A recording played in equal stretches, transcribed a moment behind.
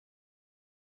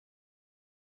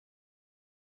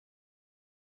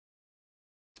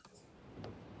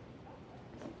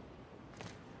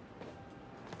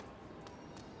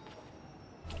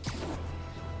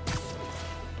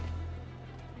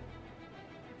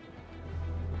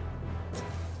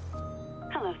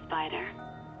fighter.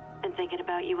 Been thinking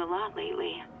about you a lot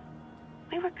lately.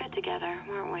 We were good together,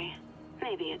 weren't we?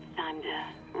 Maybe it's time to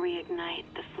reignite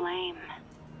the flame.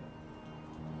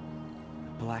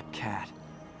 Black Cat.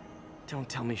 Don't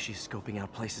tell me she's scoping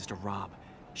out places to rob.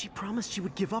 She promised she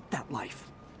would give up that life.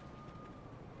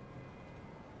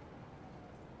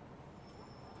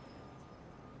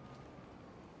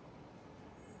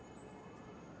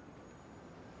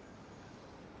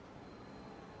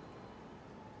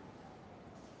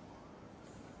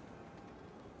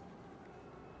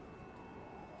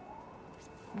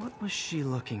 What was she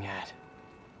looking at?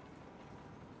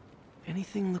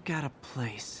 Anything look out of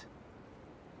place?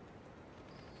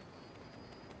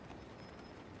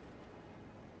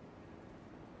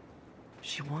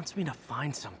 She wants me to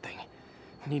find something.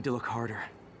 I need to look harder.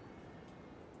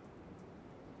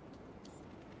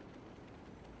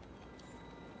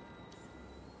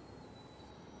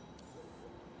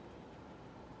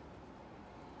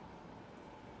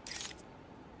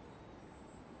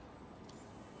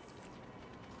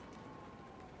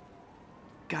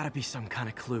 Gotta be some kind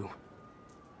of clue.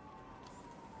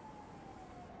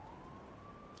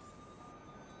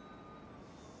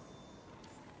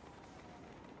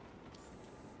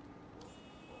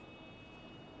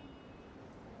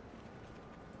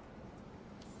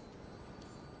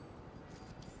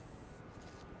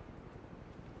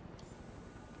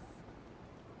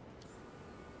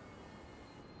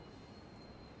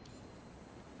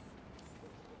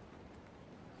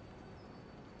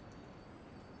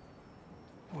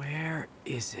 Where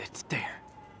is it? There.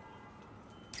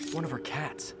 One of her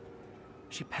cats.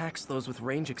 She packs those with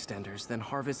range extenders, then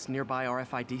harvests nearby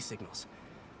RFID signals.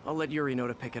 I'll let Yuri know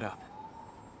to pick it up.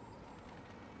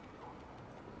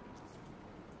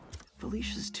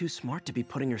 Felicia's too smart to be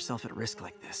putting herself at risk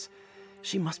like this.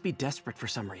 She must be desperate for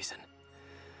some reason.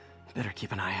 Better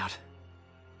keep an eye out.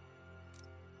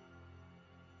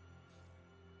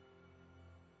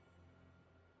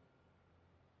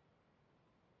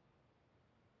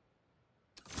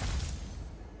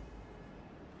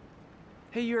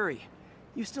 Hey Yuri,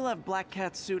 you still have Black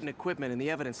Cat's suit and equipment in the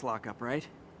evidence lockup, right?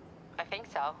 I think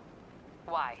so.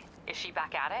 Why? Is she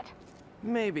back at it?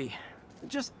 Maybe.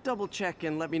 Just double check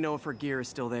and let me know if her gear is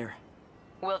still there.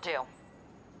 Will do.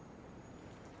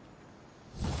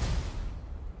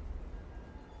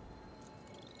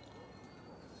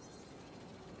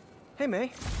 Hey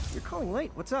May, you're calling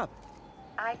late. What's up?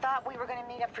 I thought we were gonna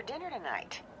meet up for dinner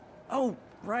tonight. Oh,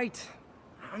 right.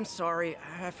 I'm sorry,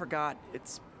 I forgot.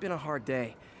 It's been a hard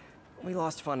day. We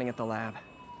lost funding at the lab.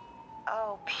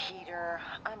 Oh, Peter,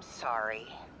 I'm sorry.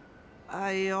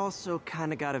 I also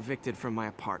kinda got evicted from my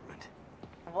apartment.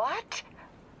 What?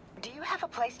 Do you have a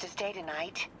place to stay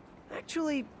tonight?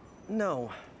 Actually,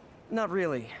 no. Not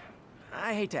really.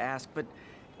 I hate to ask, but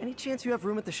any chance you have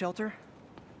room at the shelter?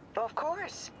 Oh, of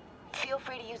course. Feel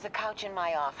free to use the couch in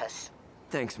my office.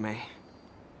 Thanks, May.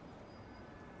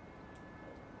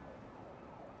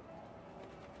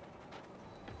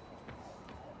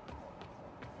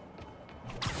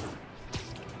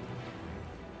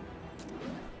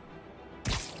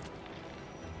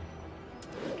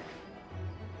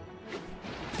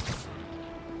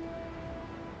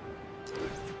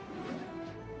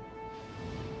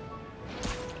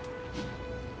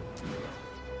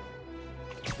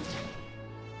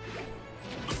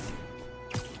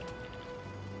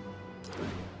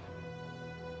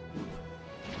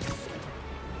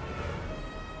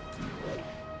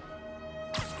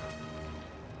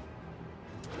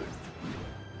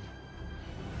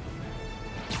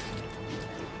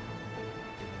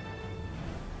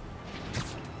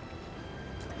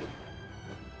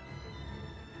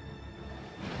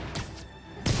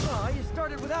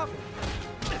 Started without me.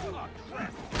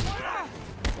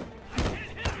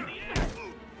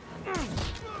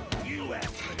 You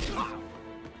actually.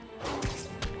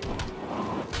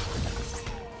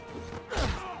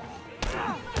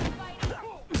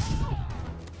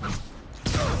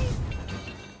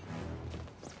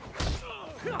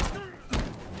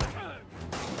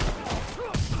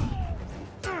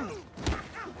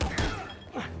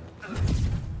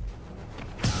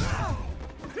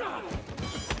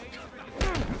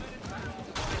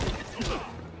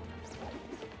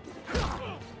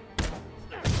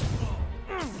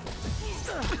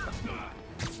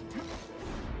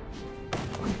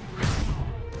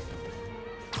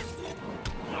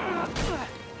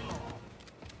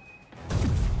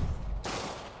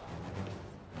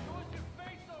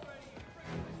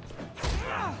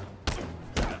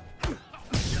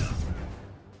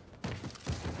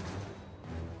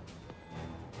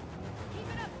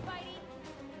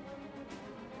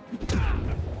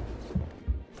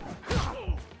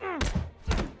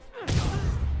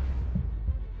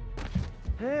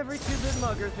 Every two-bit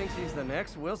mugger thinks he's the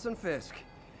next Wilson Fisk.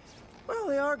 Well,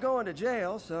 they are going to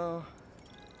jail, so...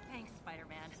 Thanks,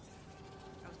 Spider-Man.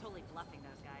 I was totally bluffing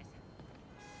those guys.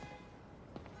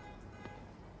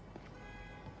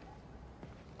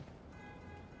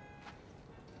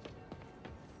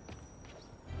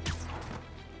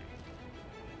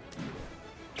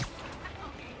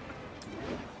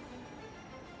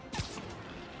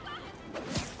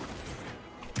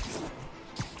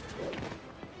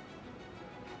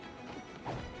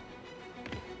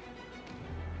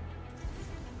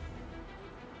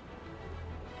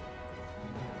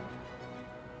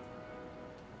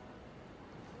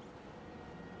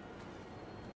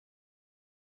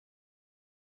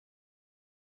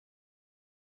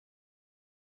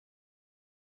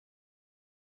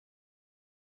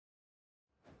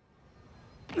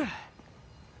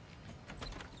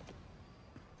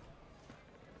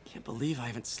 Can't believe I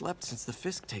haven't slept since the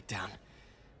Fisk takedown.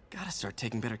 Gotta start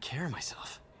taking better care of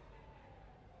myself.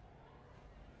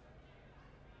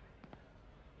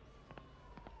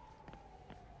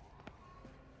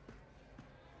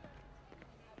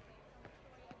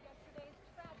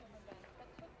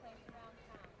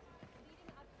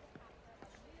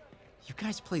 You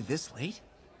guys play this late?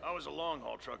 I was a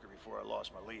long-haul trucker before I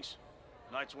lost my lease.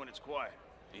 Nights when it's quiet.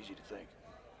 Easy to think.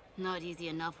 Not easy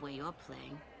enough where you're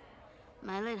playing.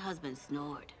 My late husband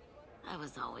snored. I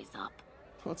was always up.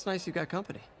 Well, it's nice you got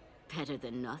company. Better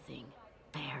than nothing.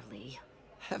 Barely.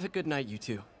 Have a good night, you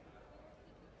two.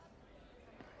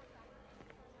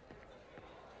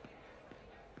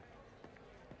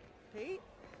 Pete?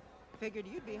 Figured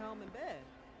you'd be home in bed.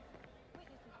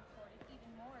 Witnesses reported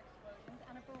even more explosions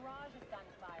and a barrage of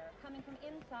gunfire coming from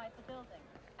inside the building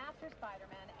after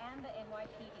Spider-Man and the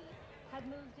NYPD had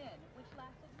moved in, which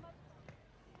lasted much longer.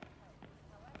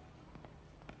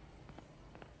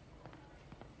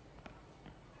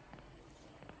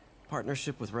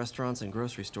 Partnership with restaurants and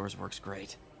grocery stores works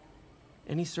great.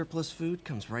 Any surplus food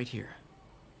comes right here.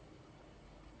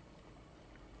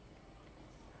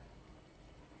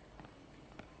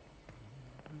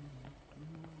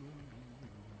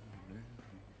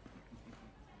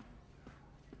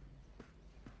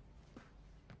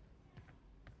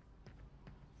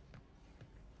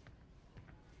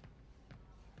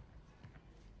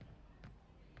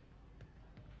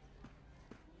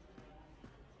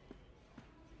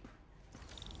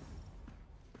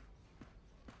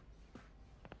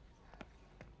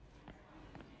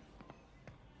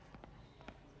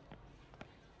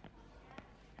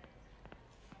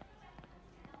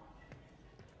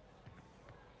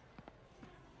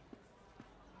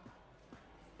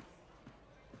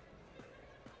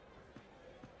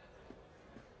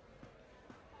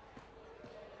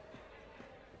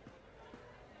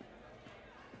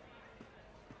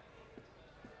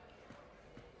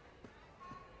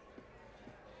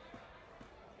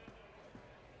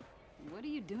 What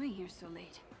are you doing here so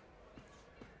late?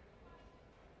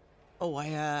 Oh, I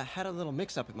had a little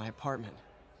mix-up at my apartment.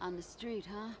 On the street,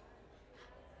 huh?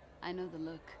 I know the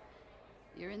look.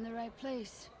 You're in the right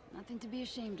place. Nothing to be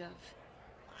ashamed of.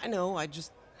 I know, I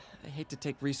hate to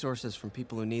take resources from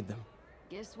people who need them.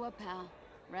 Guess what, pal?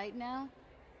 Right now,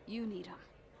 you need them.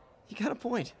 You got a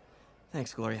point.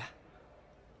 Thanks, Gloria.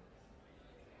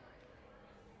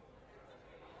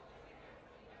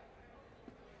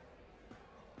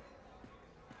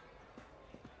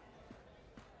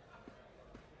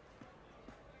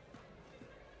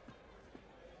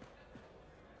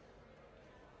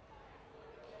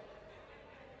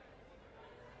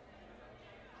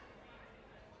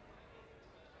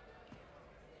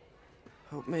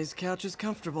 Hope May's couch is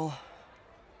comfortable.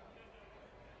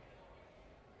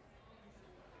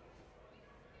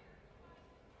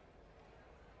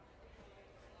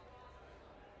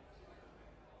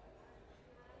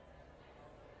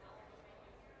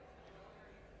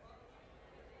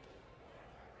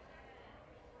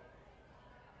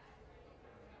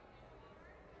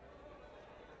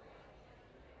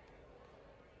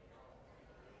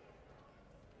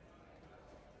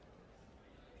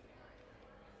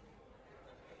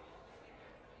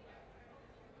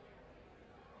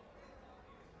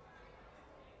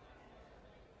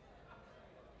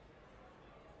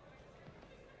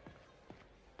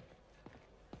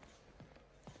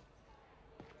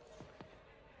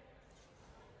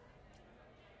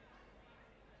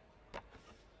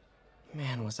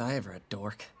 Man, was I ever a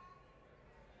dork.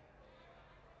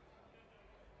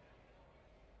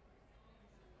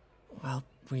 Well,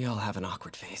 we all have an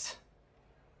awkward phase.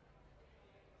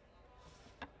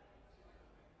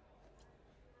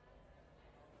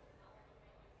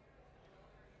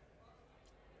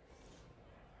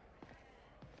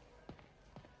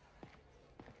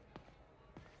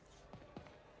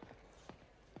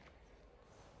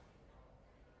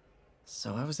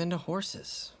 So I was into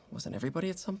horses. Wasn't everybody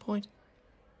at some point?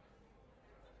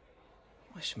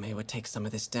 Wish May would take some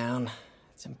of this down.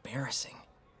 It's embarrassing.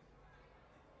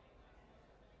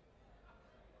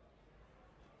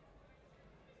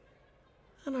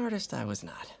 An artist I was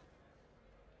not.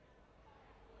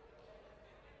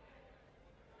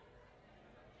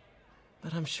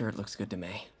 But I'm sure it looks good to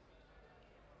May.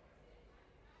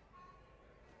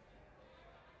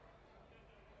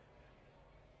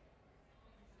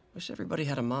 Wish everybody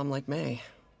had a mom like May.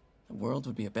 The world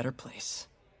would be a better place.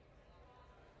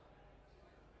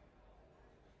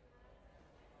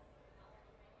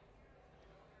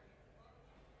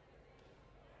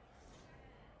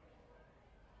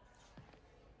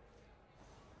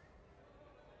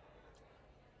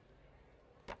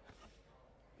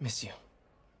 Miss you.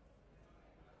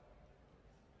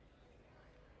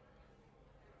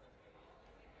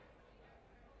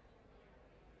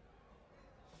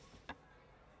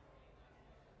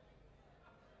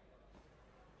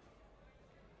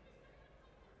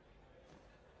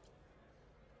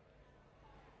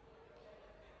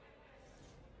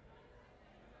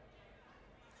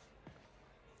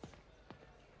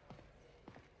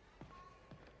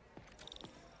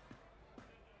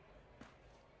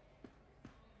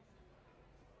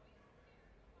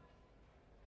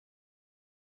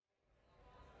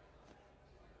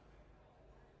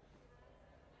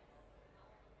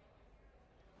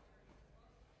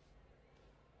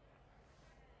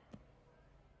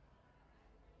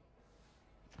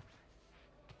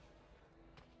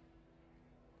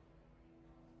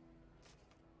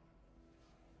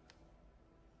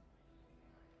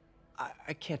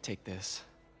 I can't take this.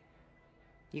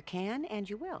 You can, and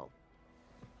you will.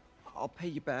 I'll pay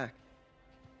you back.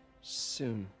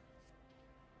 Soon.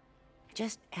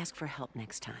 Just ask for help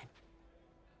next time.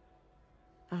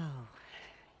 Oh,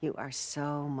 you are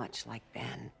so much like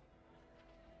Ben.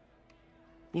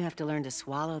 You have to learn to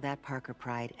swallow that Parker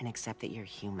pride and accept that you're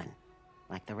human,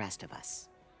 like the rest of us.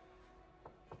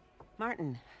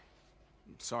 Martin.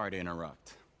 Sorry to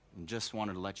interrupt. Just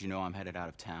wanted to let you know I'm headed out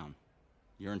of town.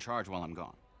 You're in charge while I'm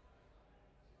gone.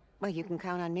 Well, you can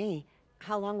count on me.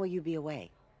 How long will you be away?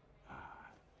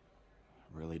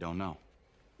 Really don't know.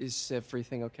 Is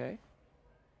everything okay?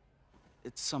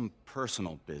 It's some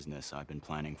personal business I've been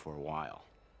planning for a while.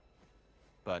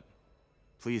 But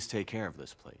please take care of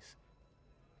this place.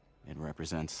 It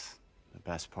represents the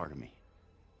best part of me.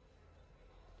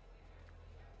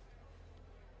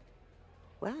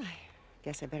 Well, I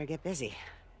guess I better get busy.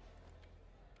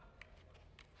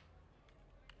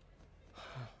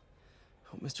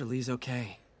 Hope Mr. Lee's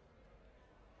okay.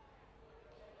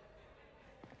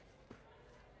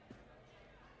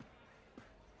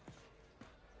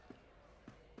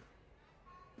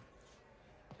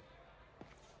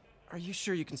 Are you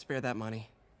sure you can spare that money?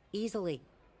 Easily.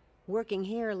 Working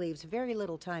here leaves very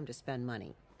little time to spend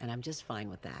money, and I'm just fine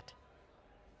with that.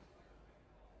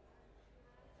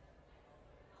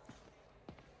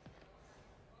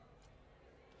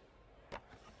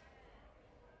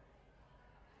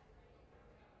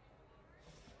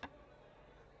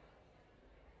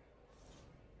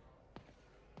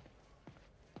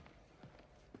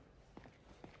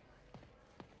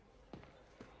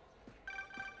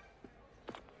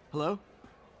 Hello?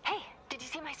 Hey, did you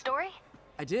see my story?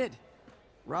 I did.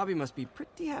 Robbie must be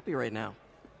pretty happy right now.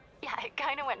 Yeah, it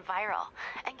kinda went viral.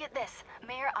 And get this,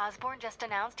 Mayor Osborne just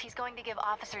announced he's going to give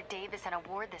Officer Davis an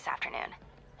award this afternoon.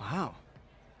 Wow.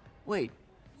 Wait,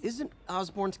 isn't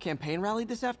Osborne's campaign rally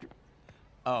this after...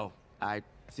 Oh, I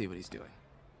see what he's doing.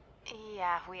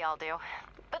 Yeah, we all do.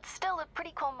 But still a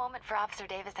pretty cool moment for Officer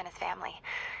Davis and his family.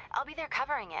 I'll be there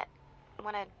covering it.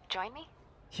 Wanna join me?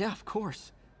 Yeah, of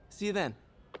course. See you then.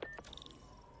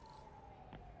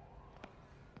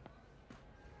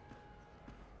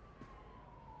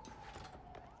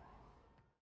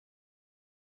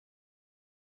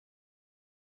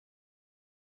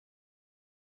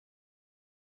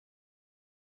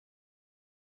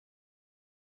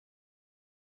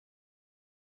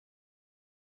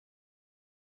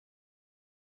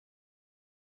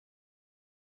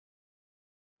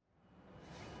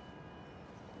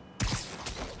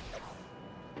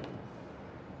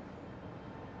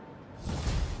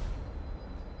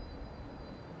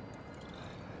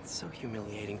 It's so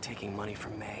humiliating taking money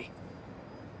from May.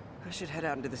 I should head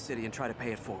out into the city and try to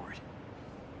pay it forward.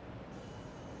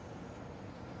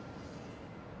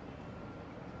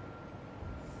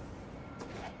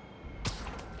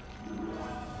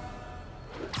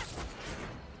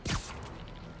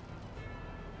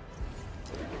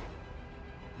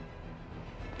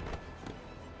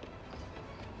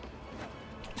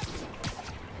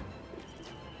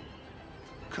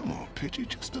 Come on, pitchy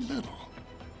just a little.